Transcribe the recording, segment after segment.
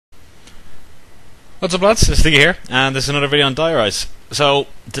What's up lads, it's Sticky here, and this is another video on DieRise. So,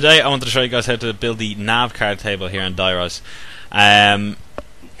 today I wanted to show you guys how to build the NavCard table here on DieRise.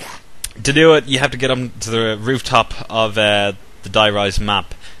 To do it, you have to get up to the rooftop of the DieRise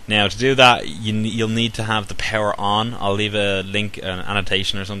map. Now, to do that, you'll need to have the power on. I'll leave a link, an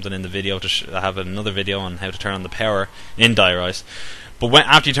annotation or something in the video to have another video on how to turn on the power in DieRise. But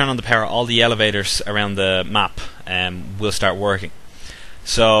after you turn on the power, all the elevators around the map will start working.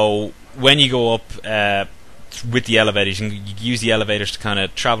 So when you go up with the elevators, you can use the elevators to kind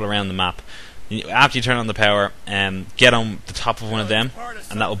of travel around the map. After you turn on the power, get on the top of one of them,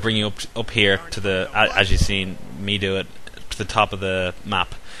 and that will bring you up here to the, as you've seen me do it, to the top of the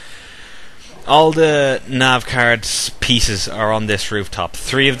map. All the NavCard pieces are on this rooftop.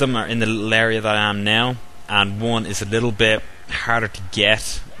 3 of them are in the little area that I am now, and 1 is a little bit harder to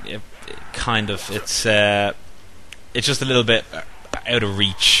get. It's just a little bit out of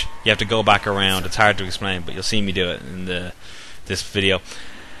reach. You have to go back around. It's hard to explain, but you'll see me do it in this video.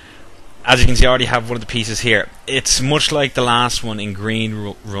 As you can see, I already have one of the pieces here. It's much like the last one in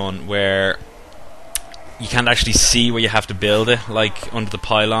Green Run, where you can't actually see where you have to build it, like under the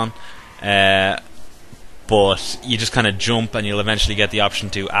pylon, but you just kind of jump and you'll eventually get the option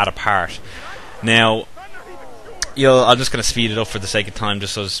to add a part. Now, I'm just going to speed it up for the sake of time,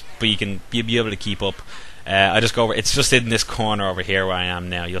 just so you'll be able to keep up. I just go over. It's just in this corner over here where I am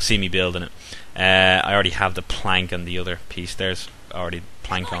now. You'll see me building it. I already have the plank on the other piece. There's already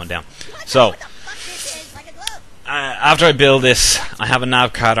plank going down. So after I build this, I have a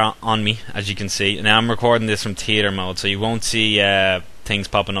NavCard on me, as you can see. Now I'm recording this from theater mode, so you won't see things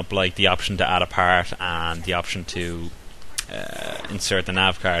popping up like the option to add a part and the option to insert the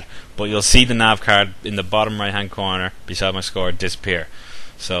NavCard. But you'll see the NavCard in the bottom right hand corner beside my score disappear.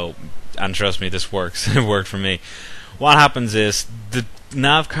 So, and trust me, this works. It worked for me. What happens is, the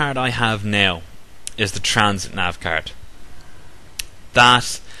NavCard I have now is the transit NavCard.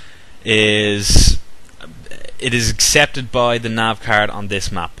 It is accepted by the NavCard on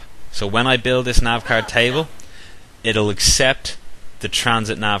this map. So when I build this NavCard table, it'll accept the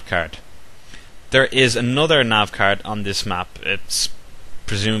transit NavCard. There is another NavCard on this map. It's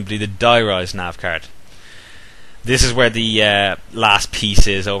presumably the DieRise NavCard. This is where the last piece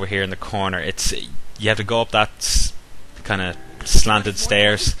is, over here in the corner. You have to go up that kind of slanted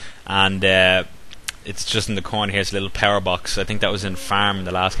stairs, and it's just in the corner here. It's a little power box. I think that was in Farm in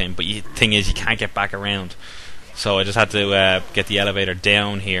the last game, but the thing is, you can't get back around. So I just had to get the elevator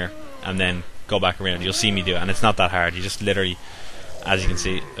down here and then go back around. You'll see me do it, and it's not that hard. You just literally, as you can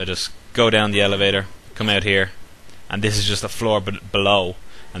see, I just go down the elevator, come out here, and this is just the floor below.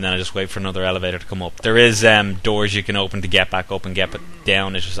 And then I just wait for another elevator to come up. There is doors you can open to get back up and get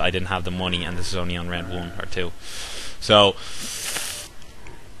down. It's just I didn't have the money, and this is only on round 1 or 2. So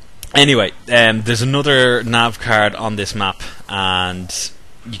anyway, there's another NavCard on this map, and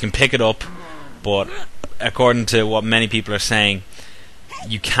you can pick it up, but according to what many people are saying,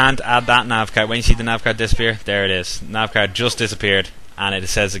 you can't add that NavCard. When you see the NavCard disappear, there it is. NavCard just disappeared, and it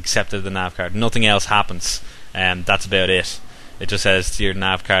says accepted the NavCard. Nothing else happens. That's about it. It just says your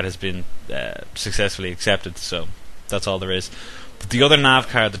NavCard has been successfully accepted, so that's all there is. But the other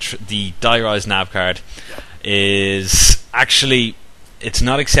NavCard, the DieRise NavCard, is actually, it's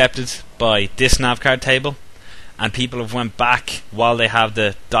not accepted by this NavCard table, and people have went back while they have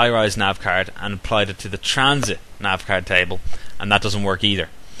the DieRise NavCard and applied it to the transit NavCard table, and that doesn't work either.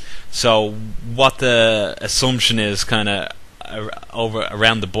 So what the assumption is, kind of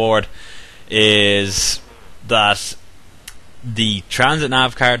around the board, is that the transit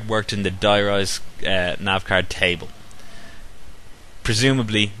NavCard worked in the DieRise NavCard table.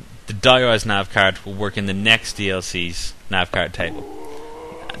 Presumably, the DieRise NavCard will work in the next DLC's NavCard table,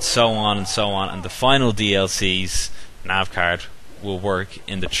 and so on and so on. And the final DLC's NavCard will work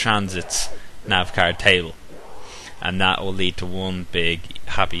in the transit's NavCard table, and that will lead to one big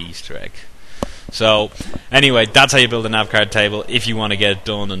happy Easter egg. So, anyway, that's how you build a NavCard table if you want to get it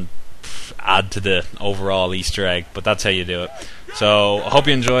done and add to the overall Easter egg, but that's how you do it. So I hope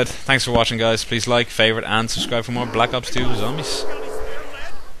you enjoyed. Thanks for watching, guys. Please like, favorite, and subscribe for more Black Ops 2 Zombies.